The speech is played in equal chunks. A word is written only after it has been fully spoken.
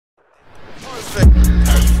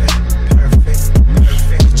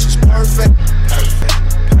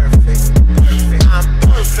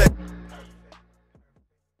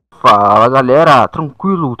Fala galera,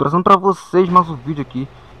 tranquilo, trazendo pra vocês mais um vídeo aqui.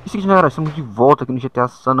 E seguinte galera, estamos de volta aqui no GTA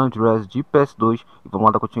San Andreas de PS2 e vamos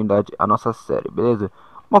lá dar continuidade à nossa série, beleza?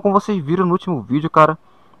 Bom, como vocês viram no último vídeo, cara,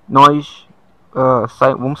 nós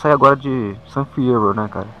vamos sair agora de San Holo, né,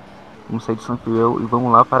 cara? Vamos sair de San Holo e vamos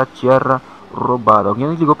lá para a Terra Roubada.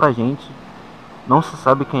 Alguém ligou pra gente, não se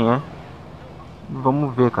sabe quem é.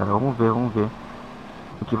 Vamos ver, cara, vamos ver o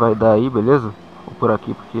que vai dar aí, beleza? Vou por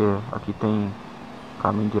aqui porque aqui tem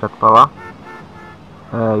caminho direto pra lá.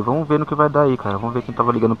 E vamos ver no que vai dar aí, cara. Vamos ver quem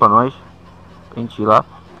tava ligando pra nós, pra gente ir lá.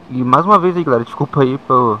 E mais uma vez aí, galera, desculpa aí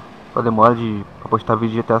pela demora pra postar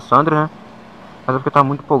vídeo de GTA San Andreas, né? Mas é porque eu tava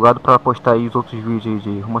muito empolgado pra postar aí os outros vídeos aí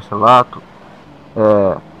de Rumo, Estrelato,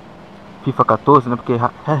 FIFA 14, né? Porque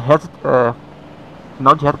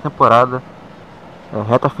final de reta temporada,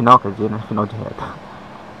 reta final, quer dizer, né? Final de reta.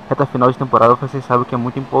 Reta final de temporada, vocês sabem que é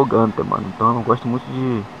muito empolgante, mano. Então eu não gosto muito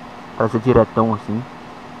de trazer diretão assim,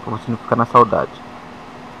 pra você não ficar na saudade.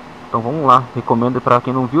 Então vamos lá, recomendo pra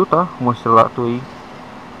quem não viu, tá? Um Estrelato aí.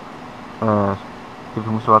 Teve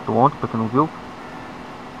um Estrelato ontem, pra quem não viu.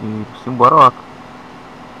 E simbora lá.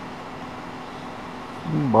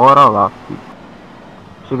 Simbora lá, filho.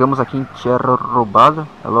 Chegamos aqui em Terra Roubada,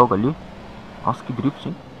 é logo ali. Nossa, que drift,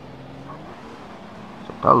 hein?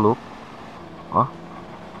 Você tá louco. Ó.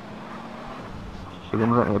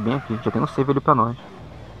 Chegamos, bem aqui, já tem um save ali pra nós.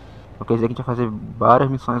 Então quer dizer que a gente vai fazer várias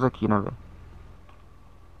missões aqui, né, velho?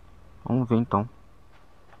 Vamos ver então.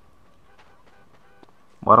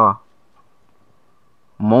 Bora lá.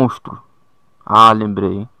 Monstro. Ah,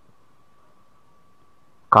 lembrei.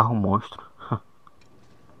 Carro monstro.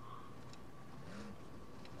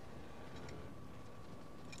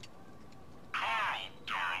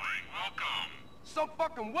 So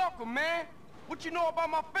fucking welcome, man. What you know about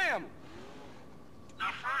my family?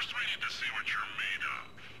 Now first we need to see what you're made of.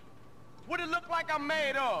 What it look like I'm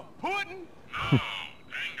made of? Pudding? No,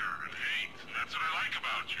 anger and hate. And that's what I like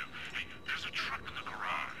about you. Hey, there's a truck in the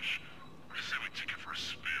garage. I say we take it for a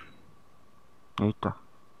spin. Eita.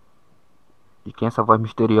 E quem é essa voz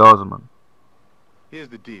misteriosa, mano? Here's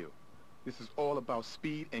the deal. This is all about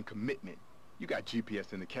speed and commitment. You got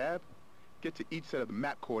GPS in the cab. Get to each set of the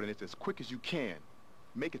map coordinates as quick as you can.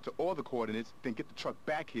 Make it to all the coordinates, then get the truck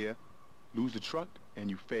back here. Lose the truck, and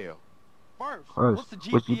you fail. First, what's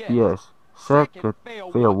GPS? Second,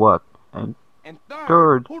 fail what? And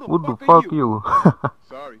third, who the fuck you?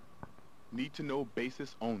 Sorry. Need to know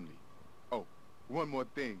basis only. Oh, one more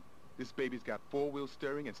thing. This baby's got four-wheel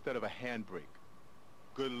steering instead of a handbrake.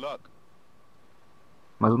 Good luck.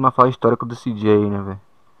 Mais uma fala histórica do CJ aí, né, velho?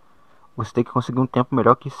 Você tem que conseguir um tempo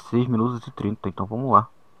melhor que 6 minutos e 30, então vamos lá.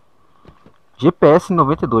 GPS em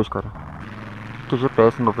 92, cara. O que é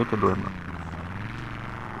GPS em 92, mano?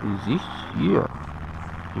 Existia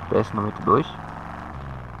GPS em 92?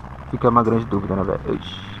 Fica uma grande dúvida, né, velho?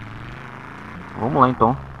 Vamos lá,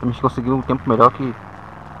 então. Temos que conseguir um tempo melhor que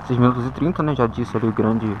 6 minutos e 30, né? Já disse ali o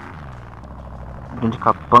grande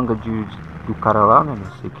capanga do cara lá, né?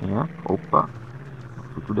 Não sei quem é. Opa.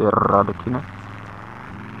 Foi tudo errado aqui, né?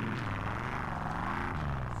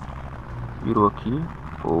 Virou aqui.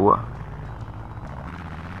 Boa.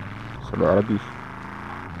 Acelera, bicho.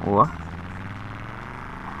 Boa.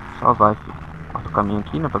 Só vai, filho. Corta o caminho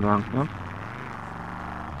aqui, né? Pra ganhar um tempo.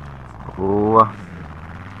 Boa.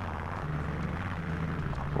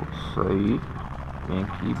 Isso aí. Vem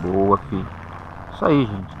aqui. Boa, filho. Isso aí,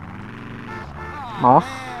 gente. Nossa.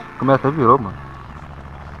 A câmera até virou, mano.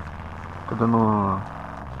 Tá dando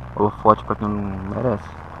holofote pra quem não merece.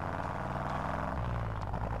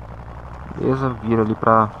 Beleza, vira ali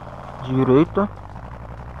pra direita.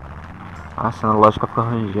 Ah, a cena lógica fica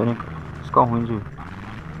rangendo, hein, cara. Fica ruim de...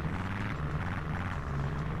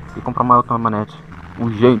 E comprar uma outra manete.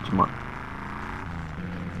 Urgente, mano.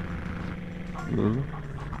 Beleza.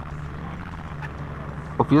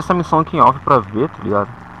 Eu fiz essa missão aqui em off pra ver, tá ligado?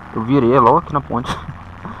 Eu virei logo aqui na ponte.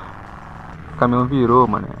 O caminhão virou,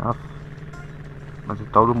 mano. Mas é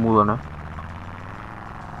tal do mula, né?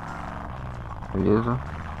 Beleza.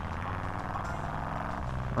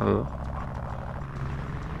 Aí.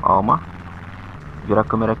 Calma. Virar a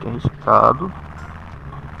câmera aqui é arriscado.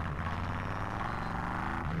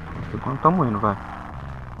 Não sei quando estamos indo, vai.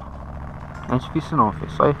 Não é difícil não,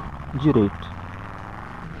 filho. Só ir direito.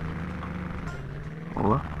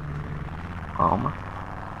 Boa. Calma.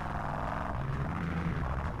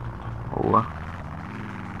 Boa.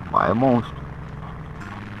 Vai, monstro.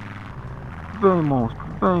 Vem, monstro.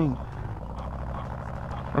 Vem.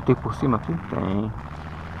 Vai ter por cima aqui? Tem.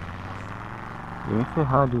 Bem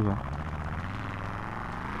ferrado já.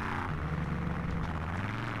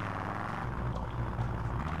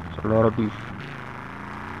 Acelera, bicho.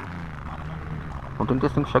 Com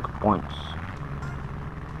 35 checkpoints.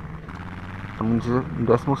 Estamos em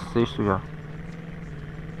 16º já.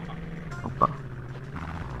 Opa.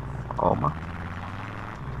 Calma.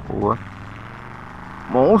 Boa.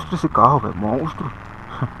 Monstro esse carro, velho. Monstro.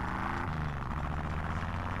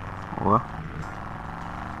 Boa.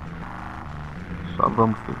 Só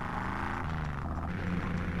vamos, filho.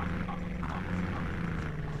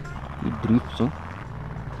 E drift, hein?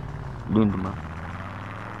 Lindo, mano.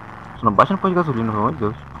 Só não baixa no posto de gasolina, pelo amor de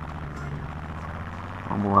Deus.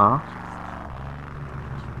 Vamos lá.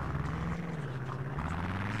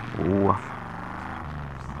 Boa.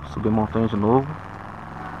 Subir a montanha de novo.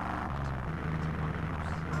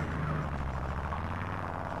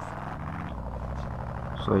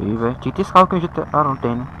 Isso aí, velho. Tinha que ter esse carro que a gente... Ah, não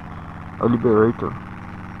tem, né? É o Liberator.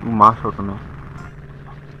 E o Marshall também.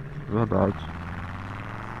 Verdade.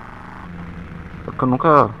 É porque eu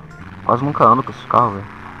nunca... Quase nunca ando com esses carros,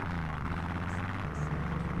 velho.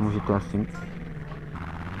 No GTA V.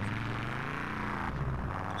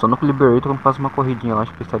 Só no Liberator quando faço uma corridinha lá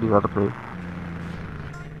especializada pra ele.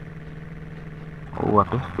 Boa,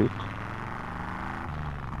 perfeito.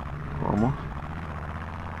 Vamos.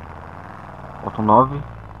 Faltam 9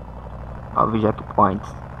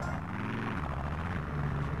 checkpoints.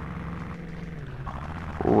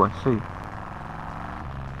 Boa, isso aí.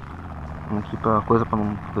 Vamos aqui pra coisa pra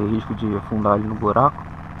não ter risco de afundar ali no buraco.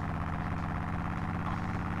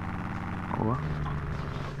 Boa.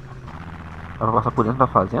 Dá pra passar por dentro da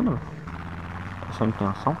fazenda? Essa é a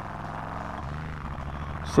intenção.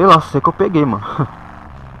 Sei lá, sei que eu peguei, mano.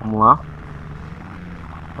 Vamos lá.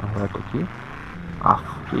 Tá reto aqui. Ah,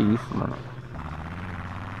 que isso, mano.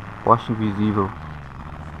 Poste invisível.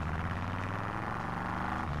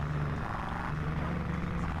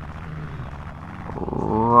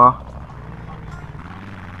 Boa.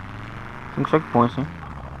 5 checkpoints, hein.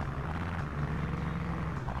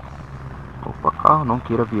 Opa, carro, não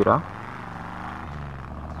queira virar.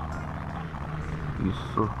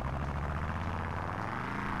 Isso.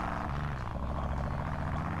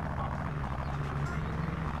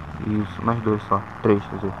 Isso, mais 2 só. 3,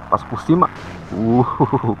 quer dizer. Passo por cima.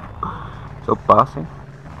 Se eu passo, hein.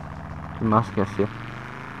 Que massa que ia ser.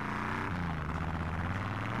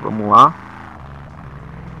 Vamos lá.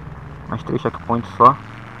 Mais 3 checkpoints só.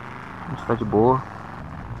 A gente tá de boa.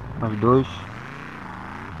 Mais 2.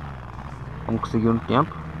 Vamos conseguir no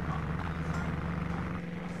tempo.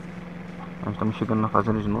 Nós estamos chegando na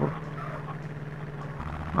fazenda de novo.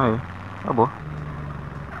 Aí, acabou.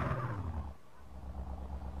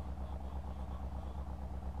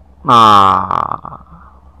 Ah.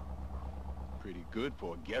 Pretty good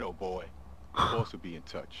for a ghetto boy. The boss will be in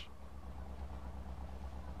touch.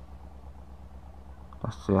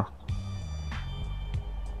 Tá certo.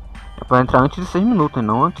 É pra entrar antes de 6 minutos, e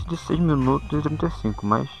não antes de 6 minutos e 35,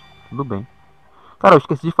 mas tudo bem. Cara, eu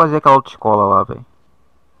esqueci de fazer aquela autoescola lá, velho.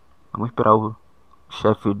 Vamos esperar o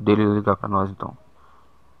chefe dele ligar pra nós, então.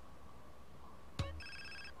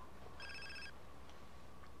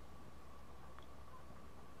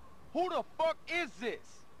 Who the fuck is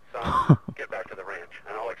this? Son, get back to the ranch,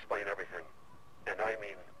 and I'll explain everything. And I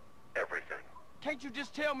mean everything. Can't you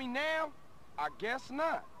just tell me now? I guess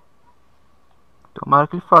not. Tomara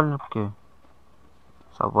que ele fale, né? Porque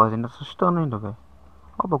essa voz ainda tá assustando ainda, velho.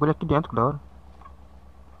 Ó, o bagulho aqui dentro, que da hora.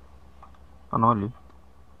 Ah, não, ali.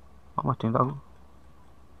 Ó, mas tem da luz.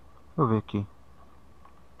 Deixa eu ver aqui.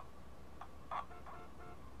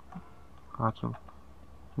 Ah, aqui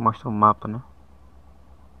mostra o mapa, né?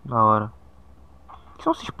 Da hora. O que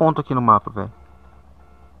são esses pontos aqui no mapa, velho?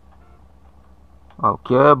 Ah, o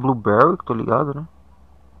que é Blueberry, que tô ligado, né?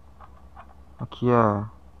 Aqui é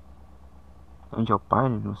Angel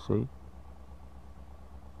Pine, não sei.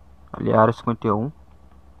 Ali é a área 51.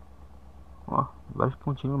 Ó, vários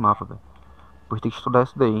pontinhos no mapa, velho. Depois tem que estudar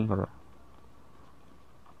isso daí, hein, galera.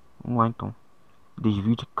 Vamos lá, então.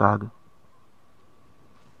 Desvio de carga.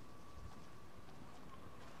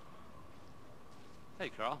 Hey,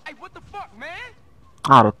 Carl. Hey, what the fuck, man?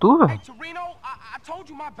 Ah, é tu, Hey, velho? Torino, I told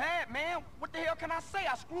you my bad, man. What the hell can I say?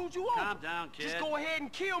 I screwed you over. Calm down, kid. Just go ahead and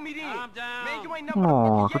kill me then. Calm down. Man, you ain't nothing but a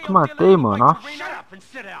Nossa, fucking eu te yayo matei, dealer mano. anyway, Nossa. Torino. Shut up and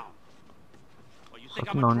sit down. Well, you think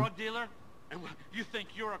Fucking I'm a on. drug dealer? And you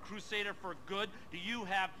think you're a crusader for good? Do you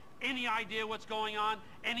have any idea what's going on?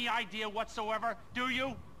 Any idea whatsoever? Do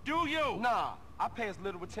you? Do you? Nah, I pay as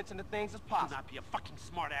little attention to things as Do possible. not be a fucking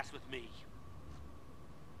smartass with me.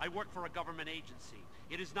 I work for a government agency.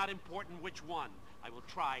 It is not important which one. I will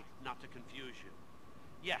try not to confuse you.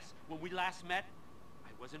 Yes, when we last met,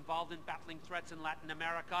 I was involved in battling threats in Latin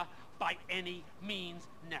America by any means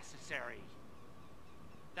necessary.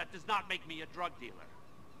 That does not make me a drug dealer.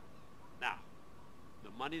 Now,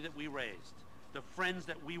 The money that we raised, the friends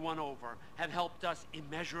that we won over, have helped us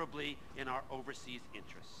immeasurably in our overseas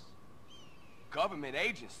interests. Government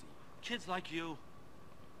agency. Kids like you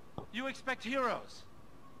expect heroes.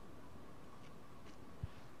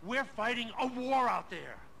 We're fighting a war out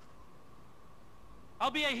there. I'll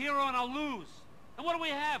be a hero and I'll lose. And what do we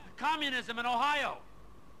have? Communism in Ohio.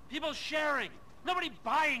 People sharing. Nobody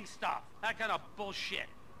buying stuff. That kind of bullshit.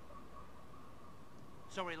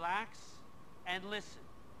 So relax and listen.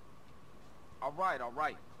 All right.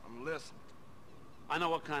 I'm listening. I know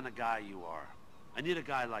what kind of guy you are. I need a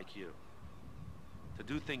guy like you to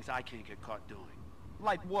do things I can't get caught doing.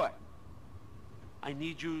 Like what? I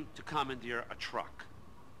need you to commandeer a truck.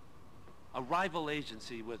 A rival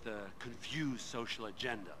agency with a confused social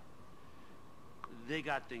agenda. They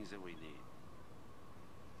got things that we need.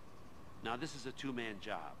 Now this is a two-man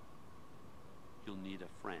job. You'll need a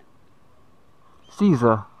friend.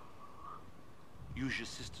 Caesar. Use your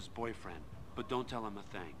sister's boyfriend, but don't tell him a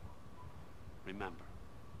thing. Remember,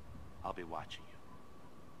 I'll be watching you.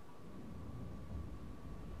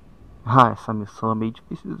 Ah, essa missão é meio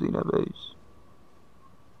difícilzinha, né, velho?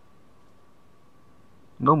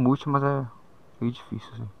 Não muito, mas é meio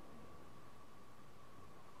difícil, assim.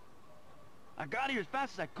 I got here as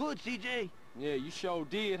fast as I could, CJ. Yeah, you sure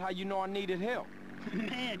did. How you know I needed help?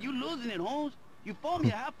 Man, you losing it, Holmes. You phoned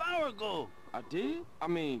me a half hour ago. I did? I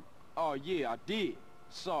mean, oh yeah, I did.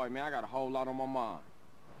 Sorry, man, I got a whole lot on my mind.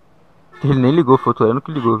 Ele nem ligou, foi o Toreno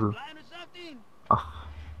que ligou, viu? Blind or something? Aff.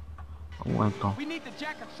 Vamos lá então. We need to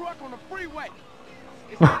jack a truck on the freeway.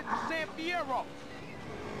 It's headed to San Fierro.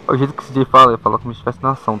 O jeito que esse CJ fala, ele fala como se estivesse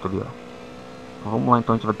na ação, tá ligado? Então, vamos lá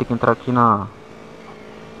então, a gente vai ter que entrar aqui na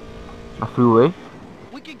freeway.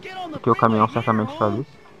 Porque o caminhão certamente está ali.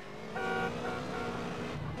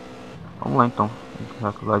 Vamos lá então,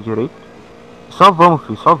 entrar do lado direito. Só vamos,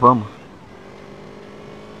 filho, só vamos.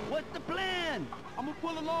 What's the plan? I'm gonna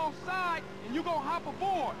pull alongside and you gonna hop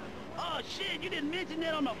aboard. Oh shit, you didn't mention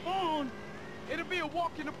that on the phone. It'll be a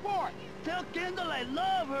walk in the park. Tell Kendall I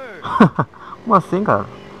love her. Como assim, cara?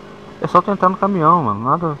 É só tu entrar no caminhão, mano.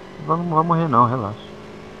 Nada, não vai morrer não, relaxa.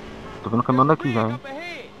 Tô vendo o caminhão daqui já, hein? Up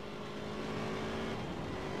ahead.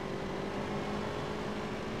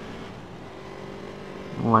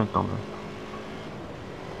 Vamos lá então, velho.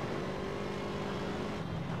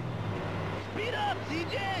 Speed up,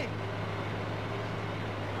 CJ.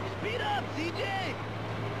 Speed up, CJ.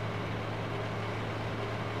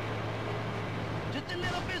 Just a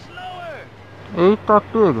little bit slower. Eita,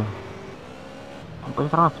 pega. Não pode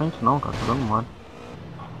entrar na frente não, cara. Tô dando mole.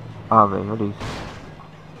 Ah, velho, olha isso.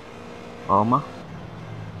 Calma.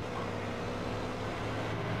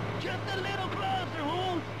 Just a little closer,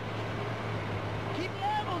 Holmes. Keep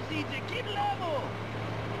level, CJ. Keep level.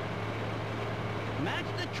 Match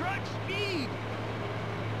the truck speed.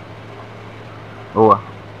 Boa.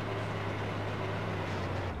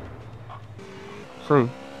 Isso aí.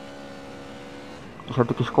 A gente vai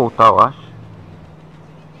ter que escoltar, eu acho.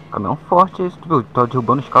 Caminhão forte é isso, tu viu? Tá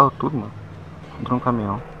derrubando os carros tudo, mano. Entrou no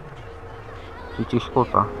caminhão. A gente tinha que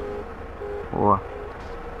escoltar. Boa.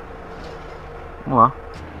 Vamos lá.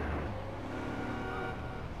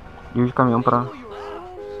 Dirige o caminhão pra...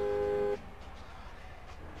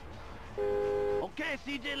 Okay,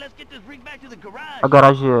 CJ, let's get this rig back to the garage. A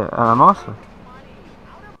garagem é a nossa?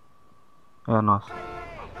 É a nossa.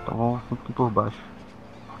 Então vamos vir por baixo.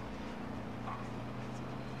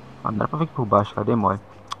 Ah, não dá pra vir aqui por baixo, cadê mole?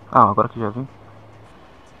 Ah, agora que já vim.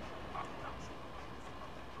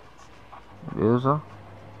 Beleza.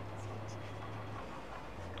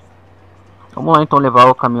 Vamos lá então levar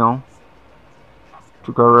o caminhão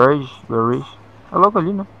to garage. É logo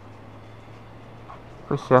ali, né?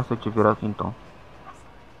 Foi certo de virar aqui então.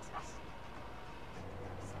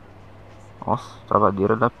 Nossa,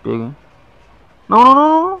 travadeira da pega, hein? Não, não,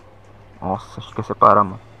 não, não. Nossa, acho que ia separar,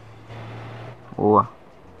 mano. Boa.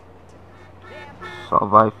 Só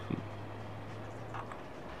vai, filho.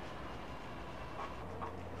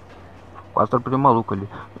 Quase atropelei o maluco ali.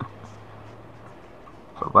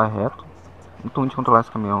 Só vai reto. Muito ruim de controlar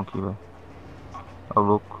esse caminhão aqui, velho. Tá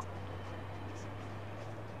louco.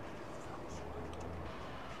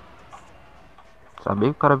 Sabia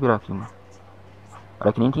que o cara virar aqui, mano.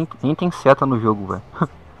 Olha que nem tem seta no jogo, velho.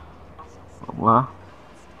 Vamos lá.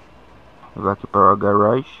 Levar aqui para a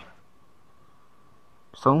garage.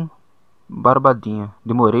 São barbadinha.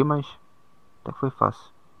 Demorei, mas até que foi fácil.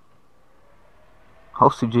 Olha o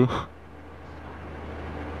CJ.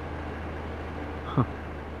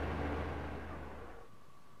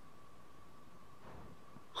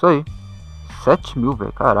 Isso aí. 7.000,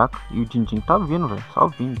 velho. Caraca. E o din-din tá vindo, velho. Só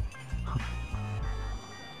vindo.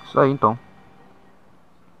 Isso aí, então.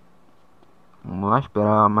 Vamos lá,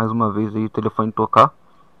 esperar mais uma vez aí o telefone tocar.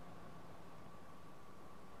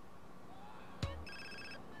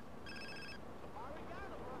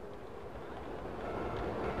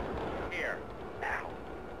 Here. Now.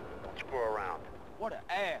 Don't screw around. What an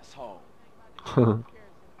asshole.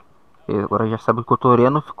 E agora já sabe que o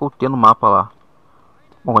Toreno ficou tendo mapa lá.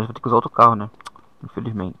 Bom, a gente vai ter que usar outro carro, né?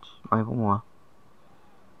 Infelizmente. Mas vamos lá.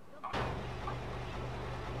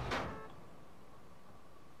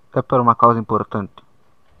 É para uma causa importante.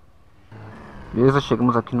 Beleza,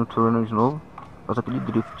 chegamos aqui no Toreno de novo. Faz aquele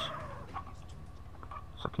drift.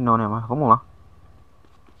 Só que não, né? Mas vamos lá.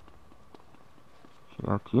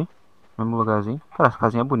 Chegar aqui. Mesmo lugarzinho. Cara, essa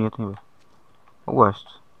casinha é bonita, hein, velho. Eu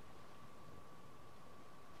gosto.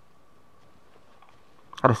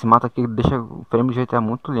 Cara, esse mato aqui deixa o frame de GTA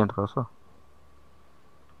muito lento, cara, só.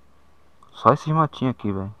 Só esses matinhos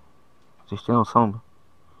aqui, velho. Vocês têm noção?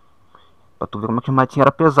 Pra tu ver como é que o matinho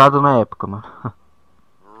era pesado na época, mano.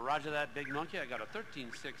 Roger that, big monkey. I got a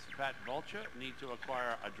 13-6 fat vulture. Need to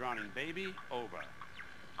acquire a drowning baby. Over.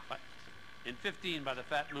 What? In 15 by the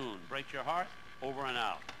fat moon. Break your heart. Over and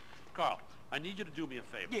out. Carl, I need you to do me a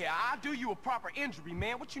favor. Yeah, I'll do you a proper injury,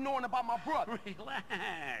 man. What you knowing about my brother?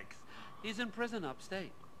 Relax. He's in prison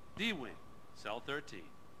upstate. D.O.N, cell 13.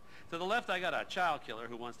 To the left, I got a child killer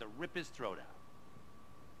who wants to rip his throat out.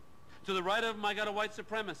 To the right of him, I got a white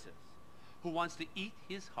supremacist who wants to eat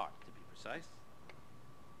his heart, to be precise.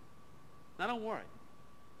 Now, don't worry.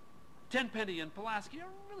 Tenpenny and Pulaski are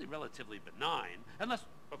really relatively benign, unless,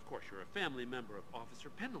 of course, you're a family member of Officer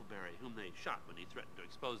Pendlebury, whom they shot when he threatened to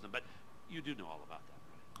expose them, but you do know all about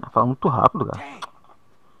that, right? Fala muito rápido, cara. Dang.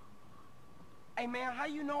 Hey, man, how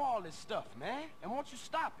you know all this stuff, man? And won't you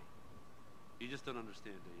stop it? You just don't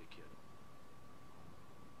understand, do you, kid?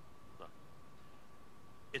 Look,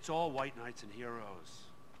 it's all white knights and heroes.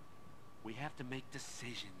 We have to make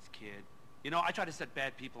decisions, kid. You know, I try to set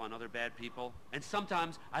bad people on other bad people, and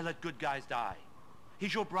sometimes I let good guys die.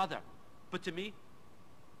 He's your brother, but to me,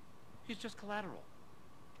 he's just collateral.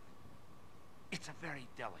 It's a very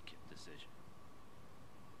delicate decision.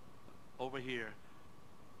 Over here,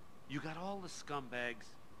 you got all the scumbags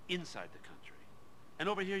inside the country. And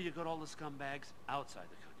over here, you got all the scumbags outside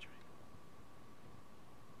the country.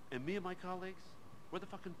 And me and my colleagues, we're the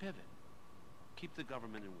fucking pivot. Keep the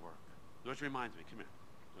government in work. Which reminds me, come here,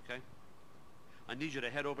 okay? I need you to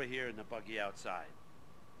head over here in the buggy outside,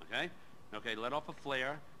 okay? Okay, let off a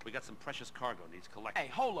flare. We got some precious cargo needs collecting. Hey,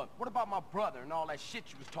 hold up. What about my brother and all that shit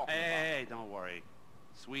you was talking about? Hey, don't worry.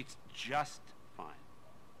 Sweet's just fine.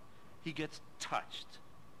 He gets touched.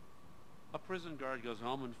 A prison guard goes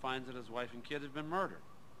home and finds that his wife and kid have been murdered.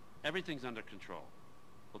 Everything's under control.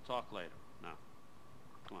 We'll talk later. Now,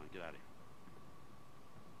 come on, get out of here.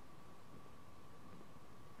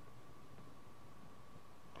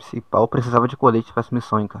 Esse pau precisava de colete pra essa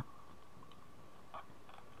missão, hein, cara.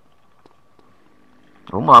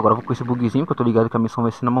 Vamos lá, agora eu vou com esse bugzinho, que eu tô ligado que a missão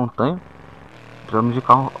vai ser na montanha. Precisamos de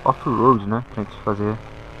carro off-road, né? Pra gente fazer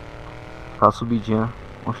aquela subidinha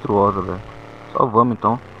monstruosa, velho. Só vamos,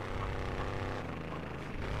 então.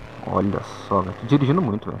 Olha só, velho. Tô dirigindo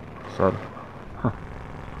muito, velho. Sério.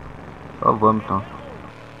 Só vamos, então.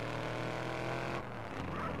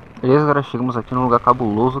 Beleza, galera. Chegamos aqui num lugar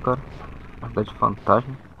cabuloso, cara. Uma cidade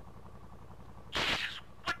fantasma.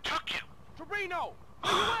 What took you? Torino,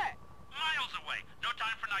 where you at? Miles away. No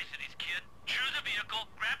time for niceties, kid. Choose a vehicle,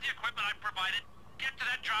 grab the equipment I've provided, get to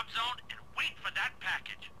that drop zone, and wait for that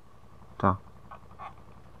package. Tá.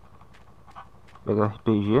 Pegar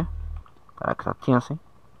RPG. Caraca, tá tenso, hein?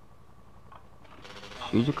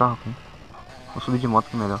 Cheio de carro aqui. Vou subir de moto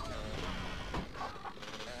que é melhor.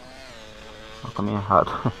 No caminho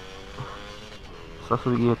errado. Só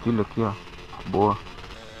subir a trilha aqui, ó. Boa.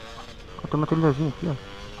 Tem uma trilhazinha aqui, ó.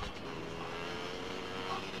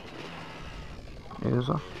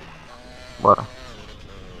 Beleza. Bora.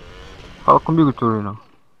 Fala comigo, Torino.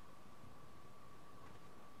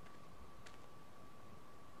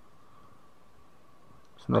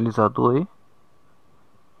 Sinalizador aí.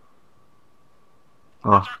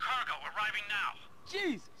 Ó. That's our cargo arriving now.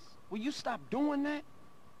 Jesus, will you stop doing that?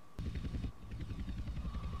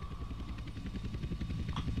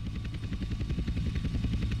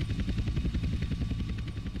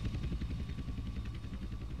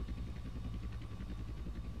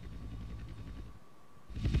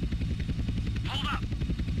 Hold up.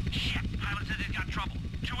 Shit, pilot said he's got trouble.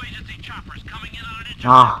 Two agency choppers coming in on an intercept.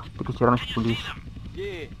 Ah, tem que tirar nas Can you see polícia. them?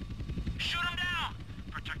 Yeah. Shoot them down.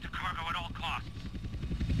 Protect the cargo at all costs.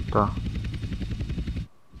 Tá.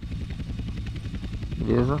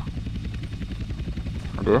 Beleza.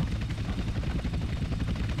 Cadê?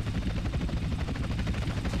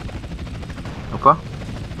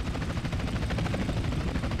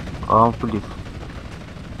 Calma, polícia.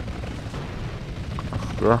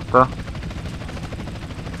 Acerta.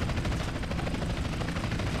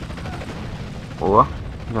 Boa.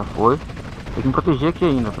 Já foi. Tem que me proteger aqui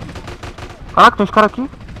ainda, velho. Caraca, tem uns caras aqui.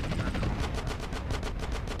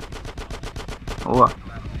 Boa.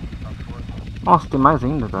 Nossa, tem mais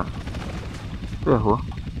ainda, cara. Ferrou.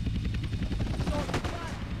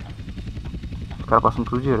 Os caras passam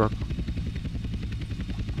tudo direto.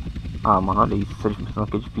 Ah, mano, olha isso. Essa dimensão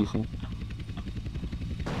aqui é difícil, hein.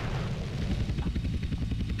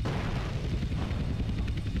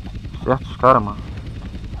 Certo os caras, mano.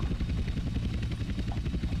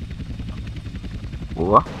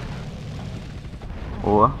 Boa.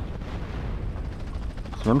 Boa.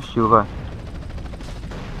 Esse mesmo estilo, vai.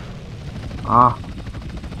 Ah.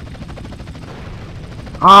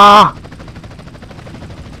 Ah!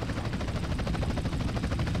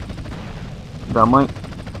 Da mãe.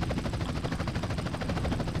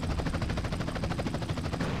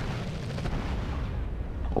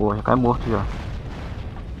 Oh, já cai morto já.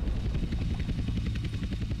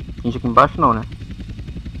 Finge aqui embaixo não, né?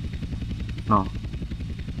 Não.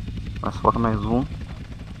 Mas falta mais um.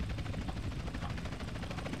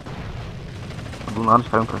 Do nada os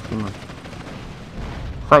caras pra cima.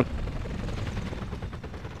 Sai.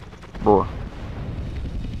 Boa.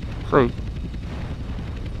 Isso aí.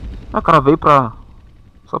 Ah, o cara veio pra...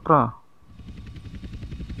 Só pra...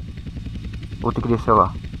 Vou ter que descer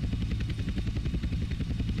lá.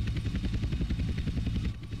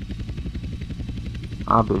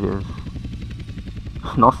 Ah, beleza.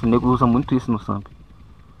 Nossa, o nego usa muito isso no SaMP.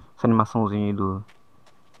 Essa animaçãozinha aí do...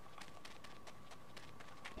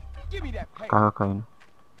 Carga caindo.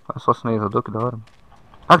 Olha só o sinalizador, que da hora.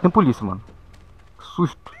 Ah, tem polícia, mano.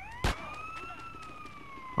 Susto.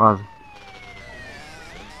 Vaza.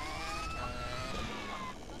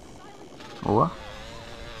 Boa.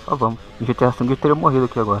 Só vamos. Em GTA V eu teria morrido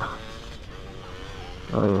aqui agora.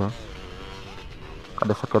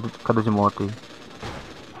 Cadê essa queda de moto aí?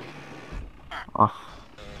 Nossa.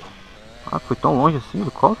 Ah, foi tão longe assim o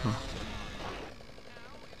helicóptero?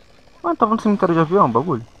 Ah, tava no cemitério de avião,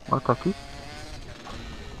 bagulho. Agora tá aqui.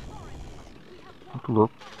 Muito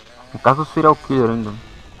louco. No caso do serial killer ainda.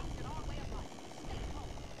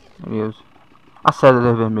 Beleza. A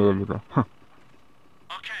cédula vermelha ali, velho.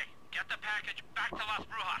 Okay, get the package back to Las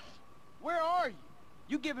Brujas. Where are you?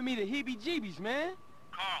 You giving me the heebie-jeebies, man.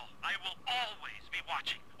 Carl, I will always be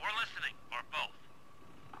watching, or listening, or both.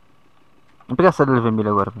 Vamos pegar a cédula vermelha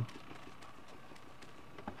agora, velho.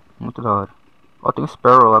 Muito da hora. Ó, tem um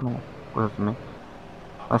Sparrow lá no coisa também.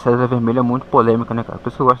 A cédula vermelha é muito polêmica, né, cara? Por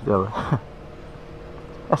isso que eu gosto dela.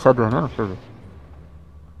 É cédula mesmo? Deixa eu ver.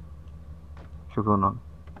 Deixa eu ver o nome.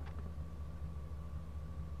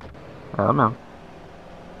 É ela mesmo.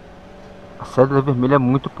 A cédula vermelha é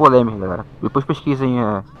muito polêmica, galera. Depois pesquisem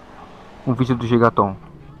um vídeo do Gigaton.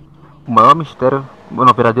 O maior mistério, não,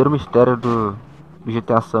 o verdadeiro mistério do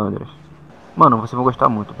GTA San Andreas. Mano, vocês vão gostar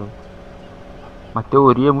muito, velho. Uma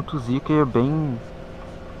teoria muito zica e é bem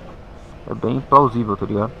plausível, tá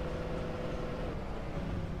ligado?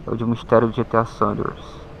 É o de mistério do GTA San Andreas.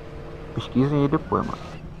 Pesquisem aí depois, mano.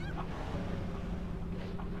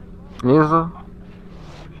 Beleza.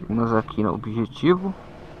 Chegamos aqui no objetivo.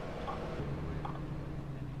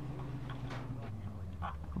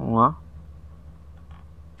 Vamos lá.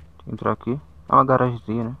 Tem que entrar aqui. É uma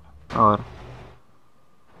garagemzinha, né? Da hora.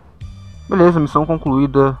 Beleza, missão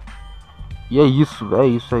concluída. E é isso, é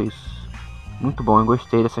isso. Muito bom, eu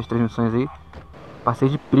gostei dessas três missões aí. Passei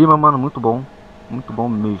de prima, mano, muito bom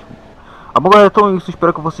mesmo. Ah, bom, galera, então é isso,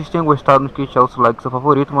 espero que vocês tenham gostado. Não esqueça de deixar o seu like, seu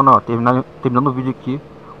favorito, mano, ó, terminando o vídeo aqui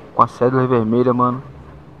com a cédula vermelha, mano.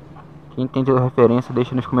 Quem entendeu a referência,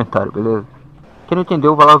 deixa nos comentários, beleza? Quem não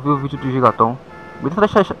entendeu, vai lá ver o vídeo do Gigaton. Vou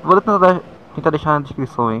tentar deixar na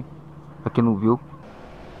descrição aí, pra quem não viu.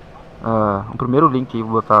 O primeiro link aí,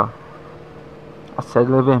 vou botar a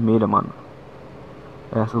cédula vermelha, mano.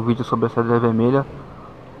 O vídeo sobre a cédula vermelha,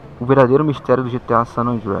 o verdadeiro mistério do GTA San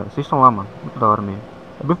Andreas. Vocês estão lá, mano, muito da hora mesmo.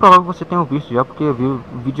 É bem provável que você tenha visto já, porque o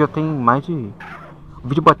vídeo já tem mais de... O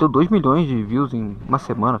vídeo bateu 2 milhões de views em uma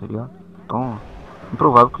semana, tá ligado? Então, é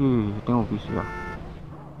provável que já tenham visto já.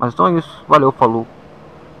 Mas então é isso, valeu, falou.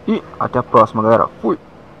 E até a próxima, galera. Fui.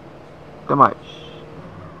 Até mais.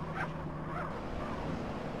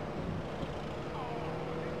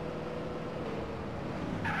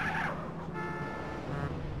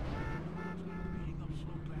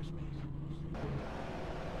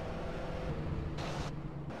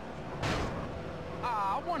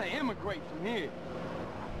 I want to immigrate from here.